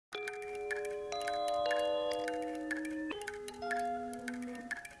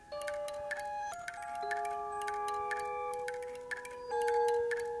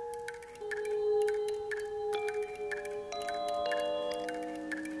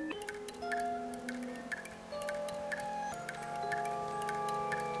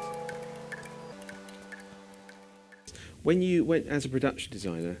When you went as a production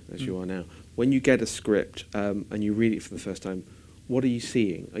designer, as you are now, when you get a script and you read it for the first time, what are you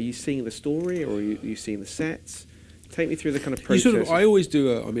seeing? Are you seeing the story, or are you seeing the sets? Take me through the kind of process. I always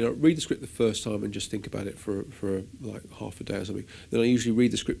do. I read the script the first time and just think about it for like half a day or something. Then I usually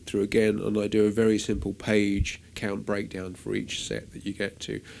read the script through again, and I do a very simple page count breakdown for each set that you get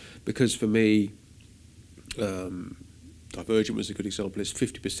to, because for me, Divergent was a good example. Is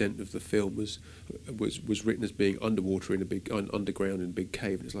 50% of the film was written as being underwater in a big underground in a big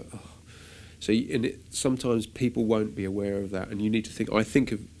cave, and it's like, oh. So sometimes people won't be aware of that, and you need to think.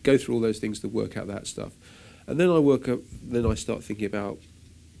 Go through all those things to work out that stuff. And then I start thinking about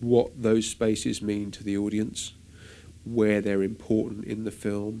what those spaces mean to the audience, where they're important in the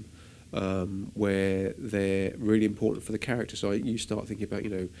film, where they're really important for the character. So you start thinking about,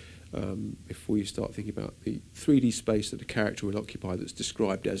 if we start thinking about the 3D space that the character will occupy that's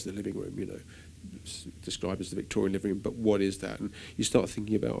described as the living room, described as the Victorian living room, but what is that? And you start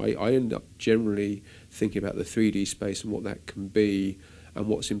thinking about, I end up generally thinking about the 3D space and what that can be, and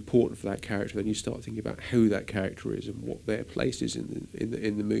what's important for that character. Then you start thinking about who that character is and what their place is in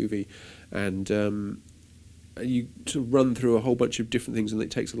the movie, and you sort of run through a whole bunch of different things, and it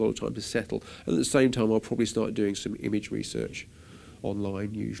takes a lot of time to settle. And at the same time, I'll probably start doing some image research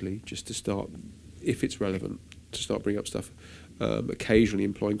online, usually, just to start, if it's relevant, to start bringing up stuff. Occasionally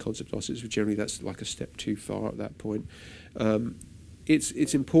employing concept artists, but generally that's like a step too far at that point.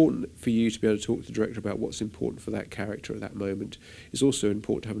 It's important for you to be able to talk to the director about what's important for that character at that moment. It's also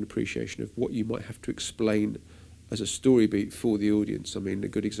important to have an appreciation of what you might have to explain as a story beat for the audience. A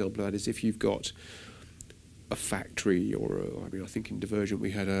good example of that is if you've got a factory, or I think in Divergent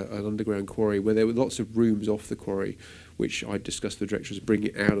we had an underground quarry where there were lots of rooms off the quarry, which I discussed with the director as bringing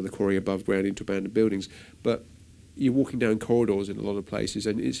it out of the quarry above ground into abandoned buildings. But you're walking down corridors in a lot of places,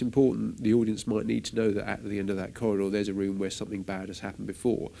 and it's important, the audience might need to know that at the end of that corridor there's a room where something bad has happened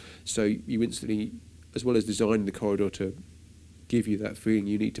before. So you instantly, as well as designing the corridor to give you that feeling,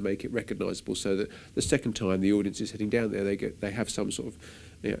 you need to make it recognisable, so that the second time the audience is heading down there, they have some sort of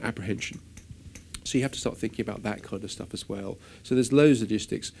apprehension. So you have to start thinking about that kind of stuff as well. So there's loads of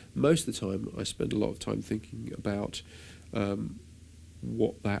logistics. Most of the time I spend a lot of time thinking about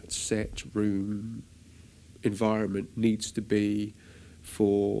what that set, room, environment needs to be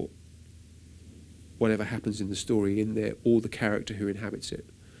for whatever happens in the story in there, or the character who inhabits it.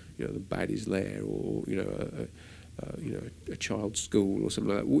 The baddie's lair, or a child's school, or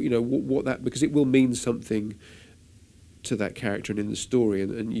something like that. What that, because it will mean something to that character and in the story,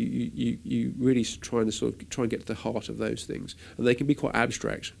 and you really try and get to the heart of those things, and they can be quite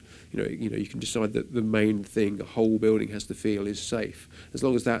abstract. You can decide that the main thing the whole building has to feel is safe. As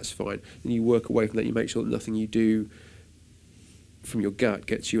long as that's fine, then you work away from that. You make sure that nothing you do from your gut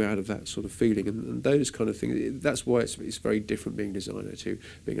gets you out of that sort of feeling, and those kind of things. That's why it's very different being a designer to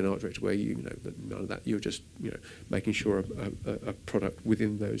being an art director, where none of that. You're just making sure a product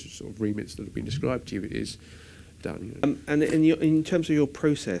within those sort of remits that have been described to you is done. And in terms of your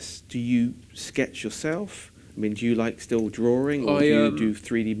process, do you sketch yourself? Do you like still drawing, or do you do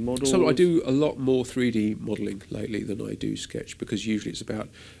 3D models? So I do a lot more 3D modelling lately than I do sketch, because usually it's about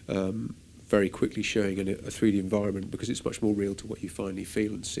very quickly showing a 3D environment, because it's much more real to what you finally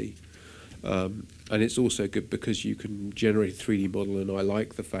feel and see. And it's also good because you can generate a 3D model, and I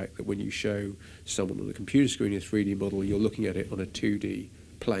like the fact that when you show someone on a computer screen a 3D model, you're looking at it on a 2D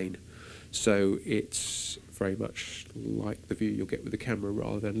plane. So it's very much like the view you'll get with the camera,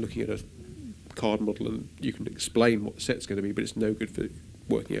 rather than looking at a card model, and you can explain what the set's going to be, but it's no good for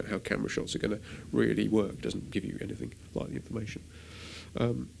working out how camera shots are going to really work. It doesn't give you anything like the information.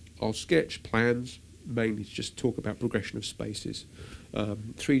 I'll sketch plans, mainly to just talk about progression of spaces.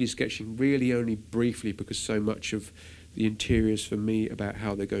 3D sketching really only briefly, because so much of the interiors for me about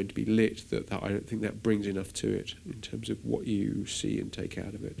how they're going to be lit that I don't think that brings enough to it in terms of what you see and take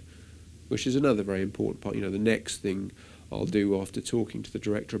out of it, which is another very important part. The next thing I'll do after talking to the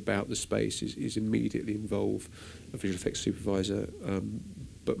director about the space is immediately involve a visual effects supervisor,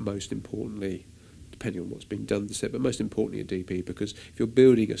 but most importantly, depending on what's being done to the set, but most importantly a DP, because if you're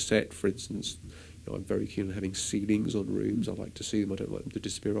building a set, for instance, I'm very keen on having ceilings on rooms. I like to see them, I don't like them to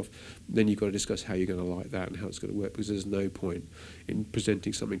disappear off. Then you've got to discuss how you're going to light that and how it's going to work, because there's no point in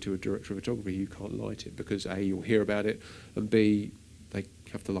presenting something to a director of photography you can't light it, because A, you'll hear about it, and B, they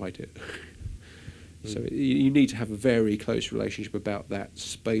have to light it. So you need to have a very close relationship about that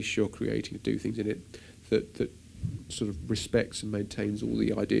space you're creating, to do things in it that sort of respects and maintains all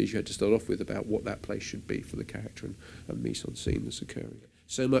the ideas you had to start off with about what that place should be for the character and mise-en-scene that's occurring.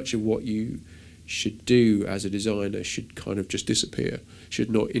 So much of what you should do as a designer should kind of just disappear, should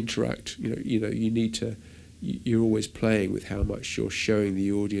not interact. You need to you're always playing with how much you're showing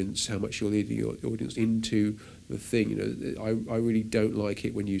the audience, how much you're leading your audience into the thing. You know, I really don't like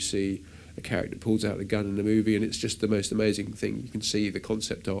it when you see a character pulls out a gun in a movie and it's just the most amazing thing. You can see the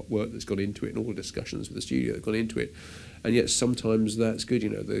concept artwork that's gone into it and all the discussions with the studio that have gone into it. And yet sometimes that's good. You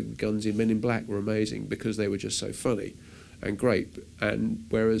know, the guns in Men in Black were amazing because they were just so funny and great. And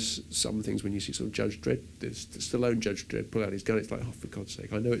whereas some things, when you see sort of Judge Dredd, there's Stallone Judge Dredd pull out his gun, it's like, oh, for God's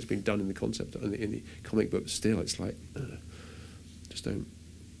sake, I know it's been done in the concept in the comic book, but still, it's like, just don't.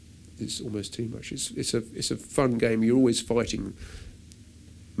 It's almost too much. It's a fun game. You're always fighting,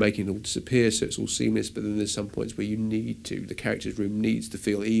 making it all disappear so it's all seamless. But then there's some points where you need to. The character's room needs to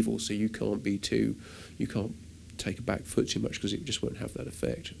feel evil, so you can't be too. You can't take a back foot too much because it just won't have that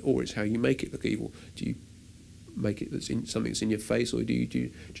effect. Or it's how you make it look evil. Do you make it something that's in your face, or do you do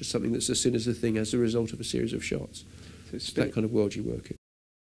just something that's as sinister thing as a result of a series of shots? So it's that kind of world you work in.